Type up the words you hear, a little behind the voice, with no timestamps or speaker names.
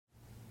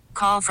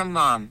Call from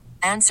mom.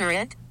 Answer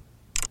it.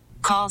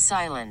 Call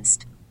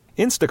silenced.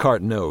 Instacart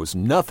knows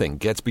nothing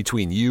gets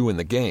between you and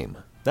the game.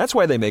 That's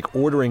why they make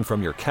ordering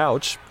from your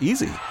couch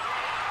easy.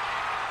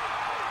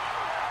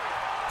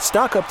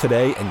 Stock up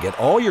today and get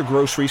all your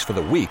groceries for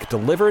the week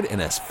delivered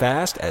in as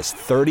fast as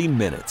 30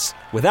 minutes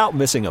without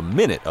missing a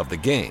minute of the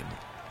game.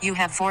 You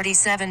have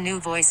 47 new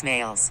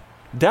voicemails.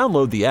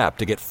 Download the app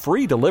to get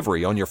free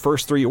delivery on your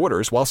first 3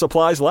 orders while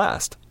supplies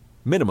last.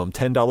 Minimum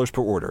 $10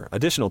 per order.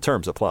 Additional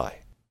terms apply.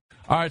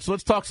 All right, so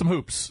let's talk some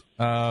hoops.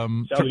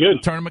 Sounds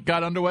good. Tournament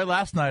got underway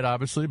last night,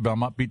 obviously.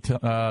 Belmont beat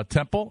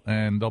Temple,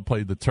 and they'll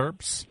play the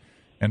Terps.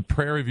 And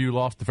Prairie View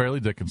lost to Fairleigh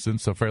Dickinson,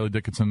 so Fairleigh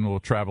Dickinson will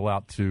travel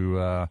out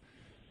to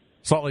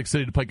Salt Lake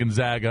City to play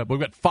Gonzaga. But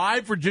we've got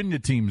 5 Virginia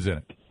teams in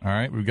it. All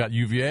right, we've got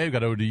UVA, we've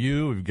got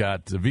ODU, we've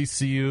got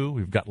VCU,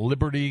 we've got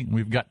Liberty, and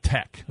we've got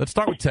Tech. Let's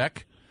start with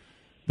Tech.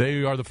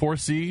 They are the 4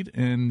 seed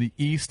in the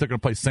East. They're going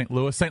to play St.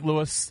 Louis. St.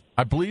 Louis,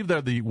 I believe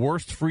they're the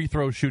worst free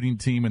throw shooting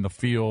team in the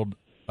field.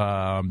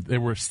 They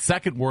were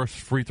second worst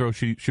free throw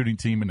shooting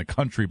team in the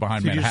country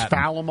behind Manhattan. You just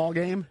foul them all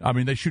game? I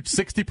mean, they shoot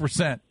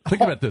 60%.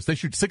 Think about this. They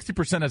shoot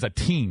 60% as a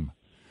team,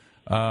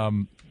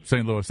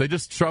 St. Louis. They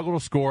just struggle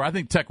to score. I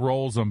think Tech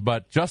rolls them.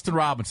 But Justin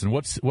Robinson,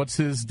 what's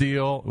his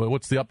deal?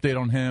 What's the update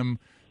on him?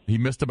 He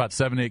missed about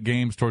 7-8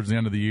 games towards the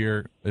end of the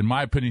year. In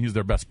my opinion, he's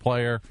their best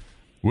player.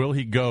 Will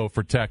he go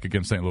for Tech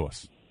against St.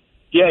 Louis?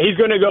 Yeah, he's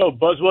going to go.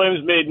 Buzz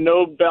Williams made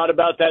no doubt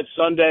about that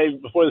Sunday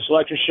before the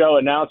selection show,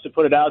 announced to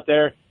put it out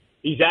there.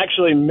 He's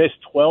actually missed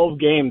 12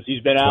 games.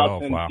 He's been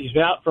out. Wow. He's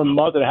been out for a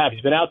month and a half.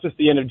 He's been out since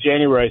the end of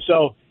January.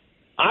 So,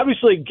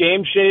 obviously,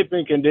 game shape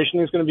and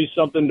conditioning is going to be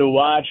something to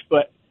watch.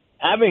 But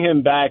having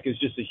him back is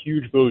just a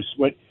huge boost.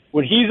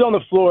 When he's on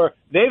the floor,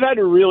 they've had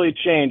to really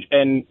change.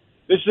 And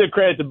this is a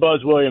credit to Buzz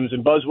Williams.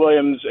 And Buzz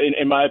Williams,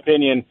 in my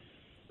opinion,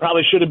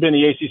 probably should have been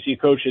the ACC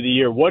Coach of the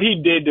Year. What he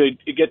did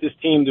to get this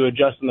team to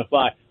adjust on the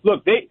fly.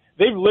 Look, they've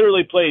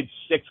literally played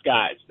 6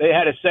 guys. They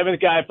had a 7th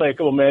guy play a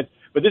couple minutes.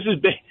 But this has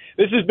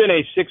been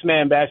a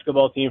 6-man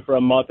basketball team for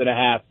a month and a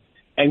half.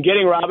 And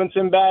getting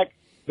Robinson back,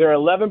 they're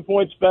 11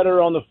 points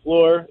better on the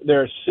floor.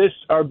 Their assists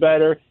are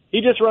better.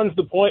 He just runs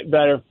the point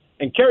better.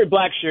 And Kerry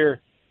Blackshear,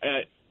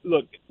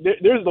 look,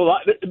 there's a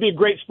lot. There'd be a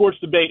great sports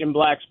debate in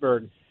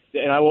Blacksburg,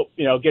 and I won't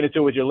get into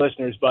it with your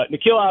listeners. But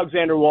Nickeil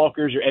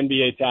Alexander-Walker is your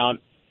NBA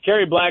talent.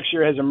 Kerry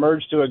Blackshear has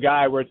emerged to a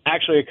guy where it's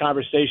actually a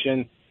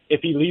conversation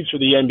if he leaves for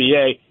the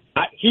NBA.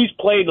 He's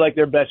played like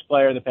their best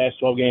player in the past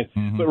 12 games.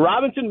 Mm-hmm. But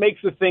Robinson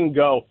makes the thing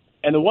go.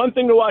 And the one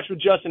thing to watch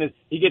with Justin is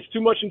he gets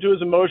too much into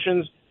his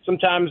emotions,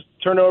 sometimes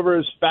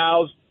turnovers,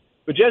 fouls.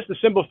 But just the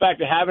simple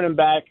fact of having him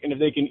back, and if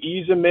they can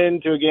ease him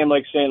into a game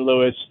like St.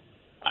 Louis,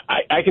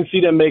 I can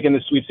see them making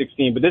the Sweet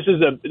 16. But this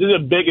is a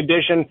big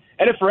addition.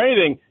 And if for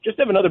anything, just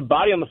have another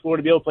body on the floor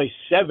to be able to play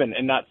 7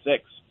 and not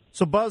 6.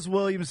 So Buzz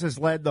Williams has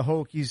led the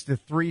Hokies to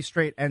 3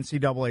 straight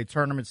NCAA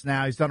tournaments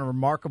now. He's done a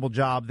remarkable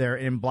job there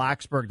in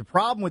Blacksburg. The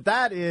problem with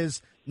that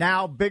is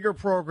now bigger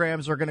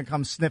programs are going to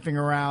come sniffing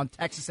around.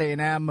 Texas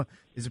A&M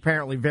is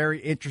apparently very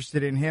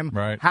interested in him.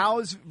 Right. How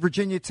is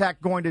Virginia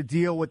Tech going to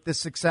deal with this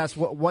success?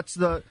 What's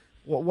the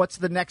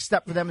next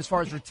step for them as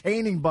far as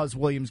retaining Buzz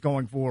Williams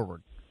going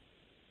forward?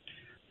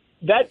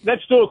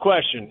 That's still a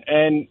question.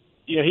 And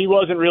he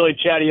wasn't really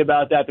chatty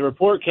about that. The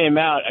report came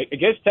out. I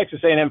guess Texas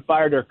A&M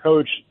fired their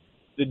coach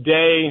the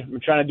day, I'm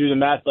trying to do the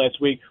math last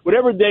week,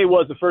 whatever day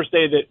was the first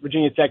day that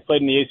Virginia Tech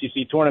played in the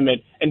ACC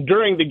tournament, and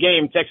during the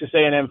game, Texas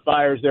A&M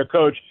fires their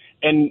coach.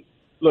 And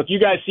look, you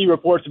guys see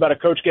reports about a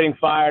coach getting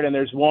fired, and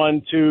there's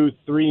 1, 2,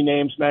 3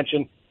 names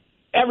mentioned.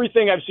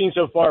 Everything I've seen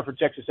so far for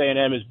Texas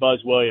A&M is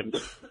Buzz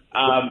Williams.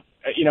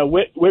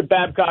 Whit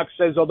Babcock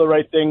says all the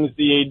right things,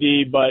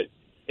 the AD, but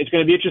it's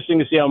going to be interesting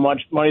to see how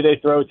much money they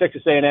throw.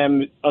 Texas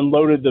A&M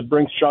unloaded the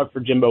Brinks truck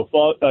for Jimbo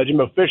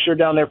Fisher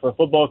down there for a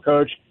football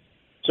coach.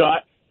 So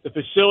the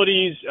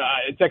facilities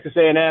at Texas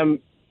A&M,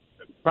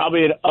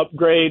 probably an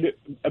upgrade.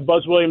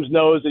 Buzz Williams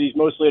knows that he's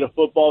mostly at a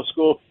football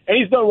school, and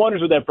he's done wonders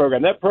with that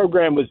program. That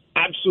program was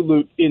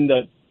absolute in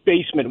the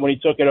basement when he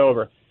took it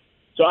over.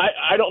 So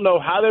I don't know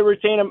how they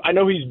retain him. I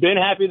know he's been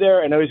happy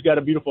there. I know he's got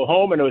a beautiful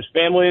home. I know his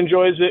family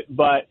enjoys it,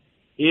 but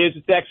he is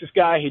a Texas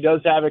guy. He does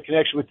have a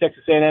connection with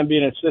Texas A&M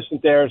being an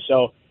assistant there.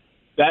 So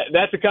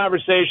that's a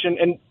conversation.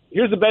 And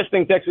here's the best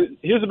thing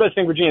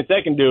Virginia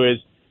Tech can do is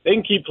they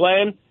can keep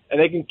playing, and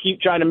they can keep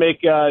trying to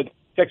make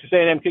Texas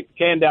A&M kick the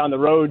can down the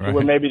road to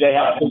where maybe they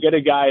have to get a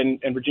guy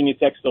and Virginia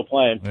Tech still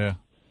playing. Yeah.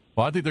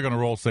 Well, I think they're going to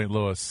roll St.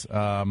 Louis.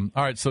 All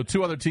right, so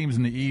 2 other teams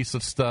in the East.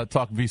 Let's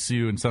talk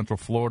VCU in Central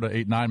Florida,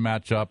 8-9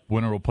 matchup.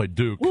 Winner will play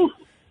Duke.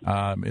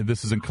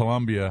 This is in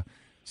Columbia,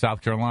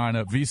 South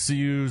Carolina.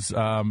 VCU's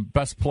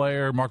best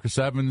player, Marcus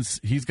Evans,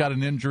 he's got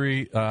an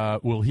injury.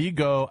 Will he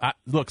go?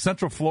 Look,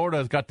 Central Florida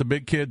has got the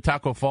big kid,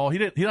 Taco Fall. He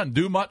doesn't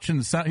do much in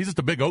the center. He's just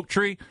a big oak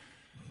tree.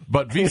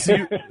 But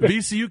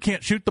VCU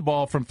can't shoot the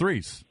ball from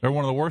threes. They're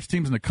one of the worst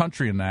teams in the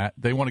country in that.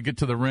 They want to get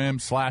to the rim,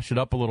 slash it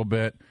up a little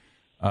bit.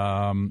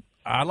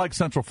 I like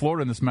Central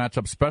Florida in this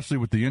matchup, especially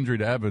with the injury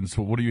to Evans.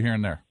 What are you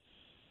hearing there?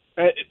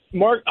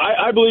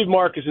 I believe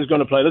Marcus is going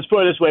to play. Let's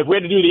put it this way. If we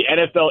had to do the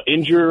NFL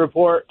injury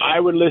report, I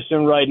would list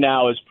him right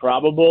now as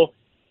probable.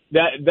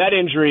 That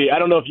injury, I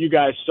don't know if you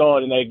guys saw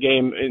it in that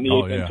game in the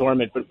ASUN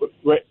tournament,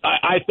 but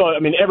I thought,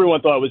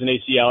 everyone thought it was an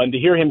ACL. And to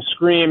hear him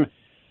scream,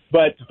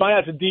 but to find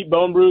out it's a deep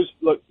bone bruise,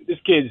 look, this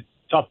kid's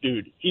a tough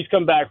dude. He's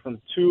come back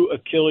from 2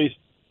 Achilles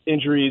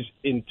injuries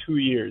in 2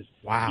 years.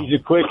 Wow. He's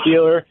a quick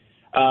healer.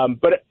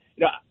 But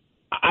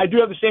I do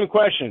have the same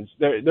questions.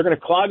 They're going to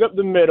clog up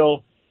the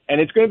middle. And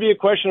it's going to be a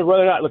question of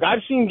whether or not – look,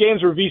 I've seen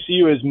games where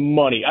VCU is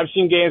money. I've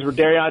seen games where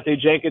Deontay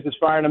Jenkins is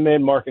firing them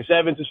in, Marcus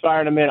Evans is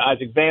firing them in,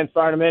 Isaac Vance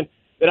firing them in.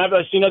 Then I've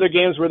seen other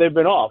games where they've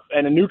been off.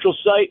 And a neutral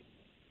site,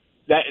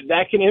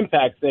 that can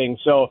impact things.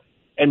 So,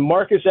 and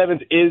Marcus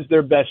Evans is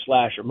their best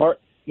slasher.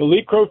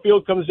 Malik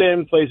Crowfield comes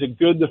in, plays a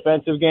good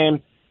defensive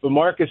game. But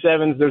Marcus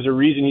Evans, there's a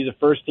reason he's a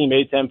first-team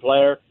A-10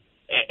 player.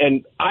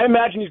 And I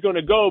imagine he's going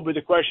to go, but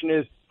the question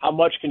is, how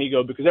much can he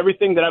go? Because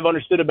everything that I've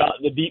understood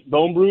about the deep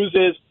bone bruise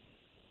is,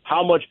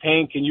 how much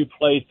pain can you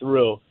play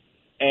through?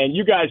 And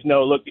you guys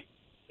know, look,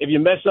 if you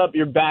mess up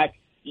your back,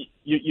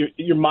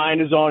 your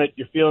mind is on it.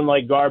 You're feeling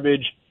like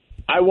garbage.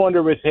 I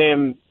wonder with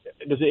him,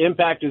 does it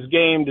impact his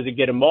game? Does it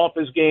get him off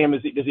his game?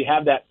 Does he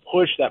have that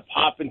push, that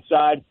pop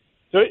inside?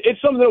 So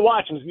it's something to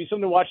watch. It's going to be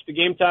something to watch at the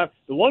game time.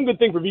 The one good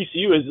thing for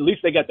VCU is at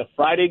least they got the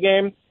Friday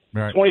game.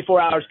 Right.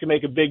 24 hours can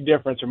make a big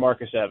difference for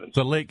Marcus Evans. It's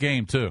a late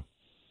game, too.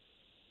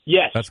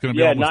 Yes. That's going to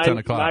be almost 10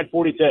 o'clock.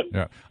 9:40 tip.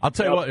 Yeah. I'll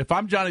tell you what, if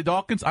I'm Johnny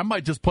Dawkins, I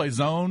might just play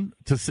zone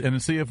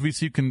and see if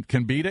VCU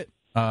can beat it.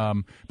 By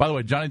the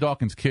way, Johnny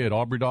Dawkins' kid,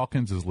 Aubrey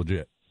Dawkins, is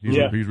legit. He's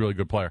a really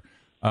good player.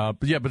 But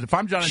if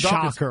I'm Johnny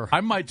Dawkins, I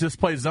might just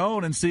play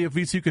zone and see if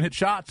VCU can hit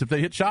shots. If they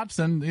hit shots,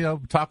 then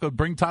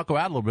bring Taco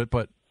out a little bit.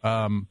 But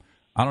I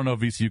don't know if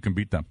VCU can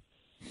beat them.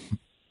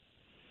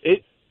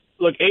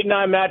 Look,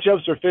 8-9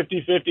 matchups are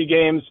 50-50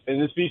 games,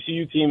 and this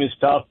VCU team is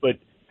tough. But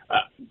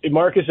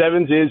Marcus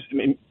Evans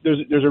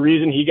there's a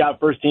reason he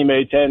got first team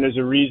A-10. There's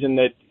a reason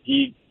that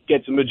he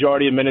gets a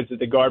majority of minutes at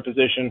the guard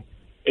position.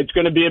 It's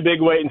going to be a big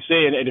wait and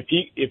see. And if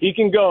he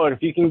can go and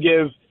if he can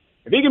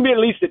be at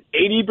least at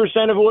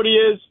 80% of what he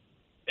is,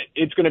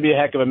 it's going to be a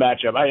heck of a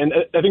matchup.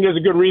 I think there's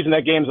a good reason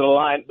that game's the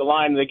line. The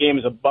line of the game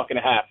is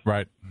 $1.50.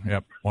 Right.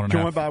 Yep. 1.5.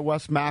 Joined by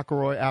Wes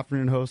McElroy,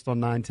 afternoon host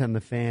on 910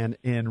 The Fan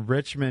in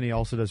Richmond. He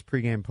also does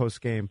pregame,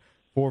 postgame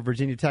for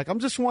Virginia Tech. I'm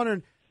just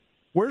wondering,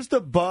 where's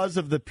the buzz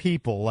of the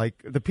people? Like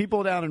the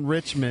people down in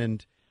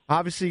Richmond,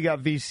 obviously you got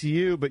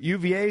VCU, but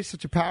UVA is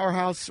such a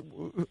powerhouse.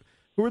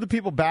 Who are the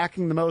people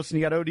backing the most?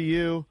 And you got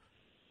ODU.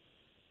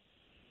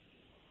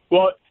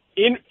 Well,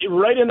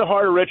 right in the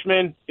heart of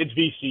Richmond, it's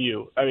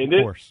VCU.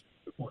 Of course.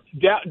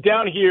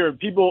 Down here,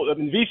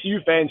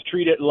 VCU fans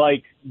treat it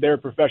like their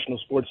professional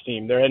sports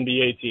team, their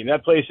NBA team.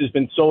 That place has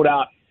been sold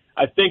out.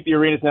 I think the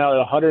arena's now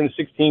at a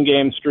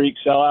 116-game streak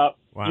sellout.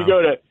 Wow.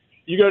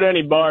 You go to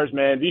any bars,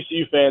 man,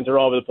 VCU fans are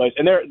all over the place,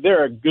 and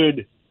they're a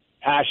good,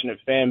 passionate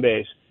fan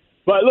base.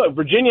 But look,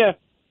 Virginia,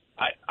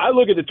 I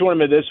look at the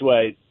tournament this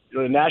way.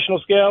 On a national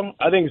scale,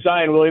 I think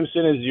Zion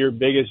Williamson is your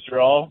biggest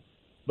draw,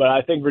 but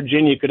I think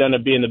Virginia could end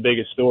up being the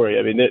biggest story.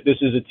 This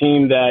is a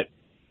team that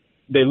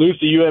they lose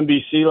to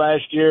UMBC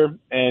last year,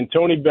 and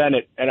Tony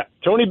Bennett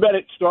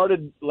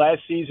started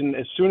last season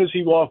as soon as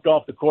he walked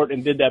off the court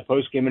and did that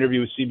post-game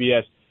interview with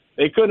CBS.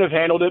 They couldn't have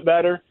handled it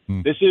better.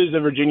 This is a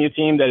Virginia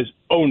team that has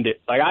owned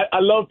it. Like I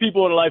love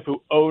people in life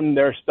who own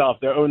their stuff,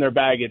 they own their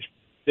baggage.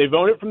 They've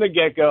owned it from the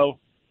get-go.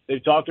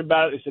 They've talked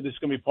about it. They said this is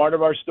going to be part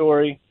of our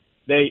story.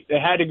 They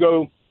had to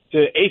go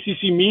to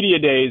ACC Media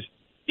Days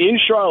in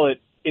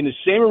Charlotte in the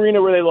same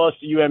arena where they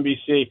lost to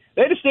UMBC.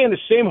 They had to stay in the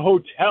same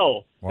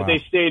hotel that they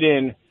stayed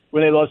in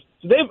when they lost.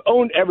 So they've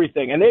owned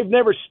everything, and they've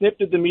never snipped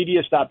at the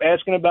media, stopped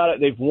asking about it.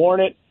 They've worn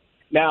it.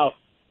 Now,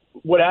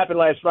 what happened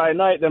last Friday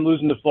night, them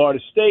losing to Florida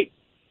State,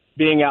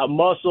 being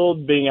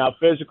out-muscled, being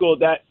out-physical,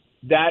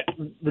 that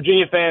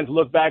Virginia fans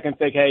look back and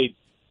think, hey,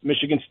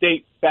 Michigan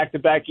State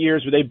back-to-back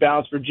years where they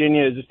bounced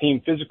Virginia. Is this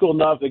team physical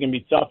enough? They're going to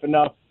be tough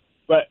enough.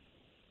 But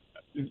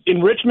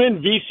in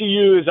Richmond,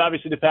 VCU is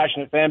obviously the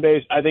passionate fan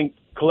base. I think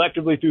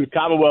collectively through the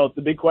Commonwealth,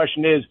 the big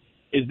question is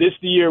this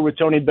the year with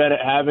Tony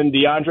Bennett having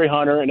DeAndre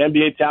Hunter, an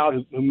NBA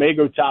talent who may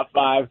go top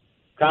 5,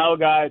 Kyle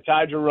Guy,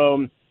 Ty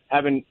Jerome,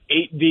 having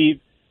 8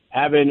 deep,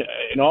 having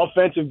an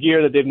offensive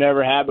gear that they've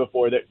never had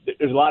before?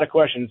 There's a lot of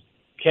questions.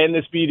 Can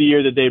this be the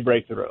year that they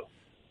break through?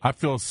 I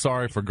feel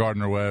sorry for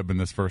Gardner-Webb in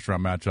this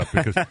first-round matchup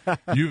because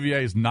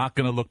UVA is not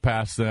going to look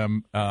past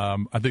them.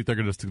 I think they're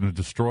just going to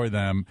destroy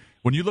them.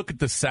 When you look at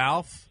the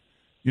South,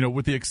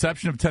 with the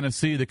exception of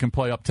Tennessee that can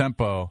play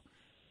up-tempo,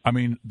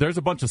 there's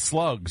a bunch of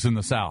slugs in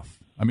the South.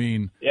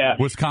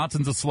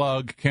 Wisconsin's a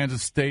slug.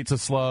 Kansas State's a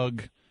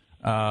slug.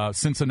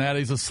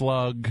 Cincinnati's a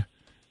slug.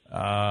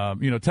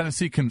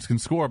 Tennessee can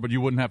score, but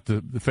you wouldn't have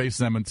to face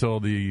them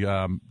until the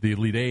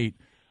Elite Eight.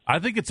 I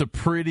think it's a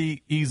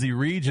pretty easy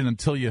region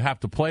until you have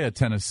to play at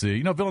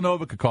Tennessee.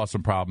 Villanova could cause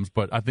some problems,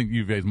 but I think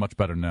UVA is much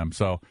better than them.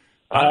 So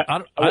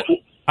I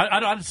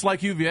just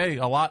like UVA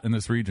a lot in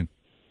this region.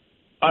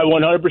 I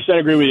 100%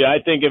 agree with you.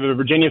 I think if a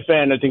Virginia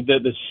fan, I think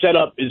that the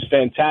setup is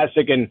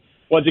fantastic. And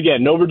once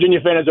again, no Virginia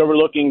fan is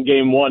overlooking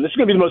game one. This is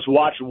going to be the most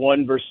watched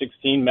 1 versus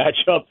 16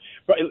 matchup,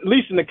 at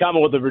least in the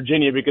Commonwealth of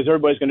Virginia, because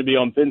everybody's going to be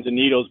on pins and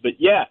needles. But,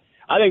 yeah,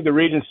 I think the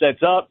region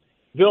sets up.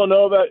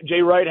 Villanova,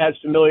 Jay Wright has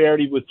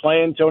familiarity with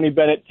playing Tony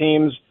Bennett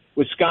teams.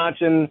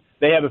 Wisconsin,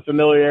 they have a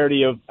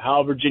familiarity of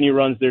how Virginia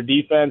runs their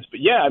defense. But,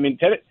 yeah, I mean,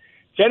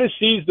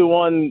 Tennessee's the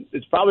one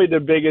that's probably their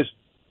biggest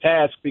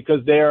task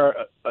because they're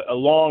a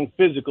long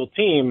physical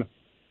team.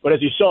 But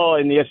as you saw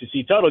in the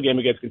SEC title game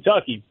against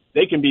Kentucky,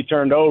 they can be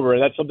turned over,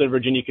 and that's something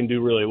Virginia can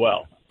do really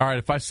well. All right,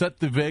 if I set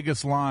the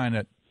Vegas line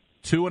at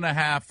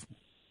 2.5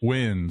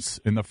 wins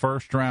in the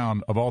first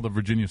round of all the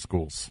Virginia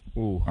schools.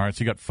 Ooh. All right,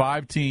 so you got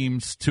 5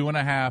 teams,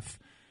 2.5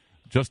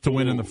 just to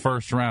win in the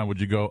first round. Would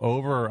you go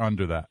over or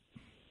under that?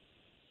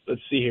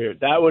 Let's see here.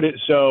 That would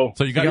so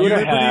you got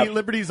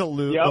Liberty's a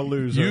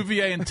loser.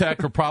 UVA and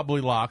Tech are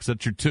probably locks.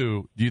 That's your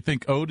 2. Do you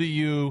think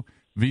ODU,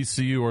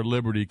 VCU, or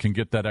Liberty can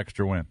get that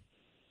extra win?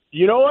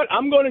 You know what?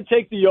 I'm going to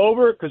take the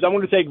over because I'm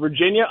going to take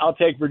Virginia. I'll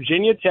take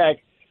Virginia Tech.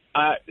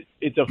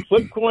 It's a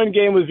flip coin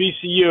game with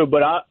VCU,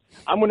 but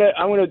I'm going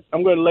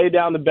to lay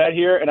down the bet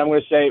here, and I'm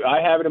going to say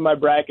I have it in my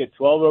bracket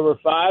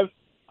 12/5.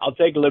 I'll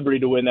take Liberty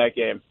to win that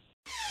game.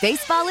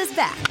 Baseball is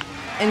back,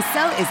 and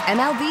so is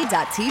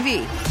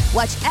MLB.tv.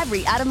 Watch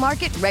every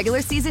out-of-market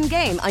regular season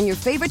game on your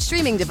favorite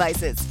streaming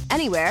devices,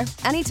 anywhere,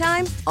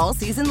 anytime, all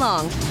season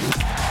long.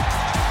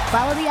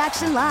 Follow the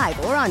action live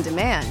or on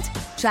demand.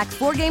 Track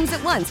 4 games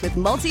at once with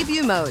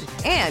multi-view mode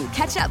and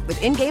catch up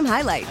with in-game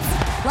highlights.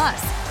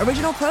 Plus,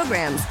 original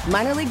programs,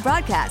 minor league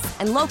broadcasts,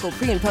 and local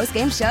pre- and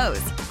post-game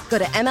shows. Go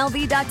to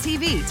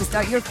MLB.tv to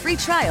start your free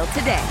trial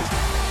today.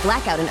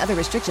 Blackout and other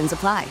restrictions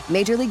apply.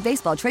 Major League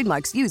Baseball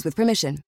trademarks used with permission.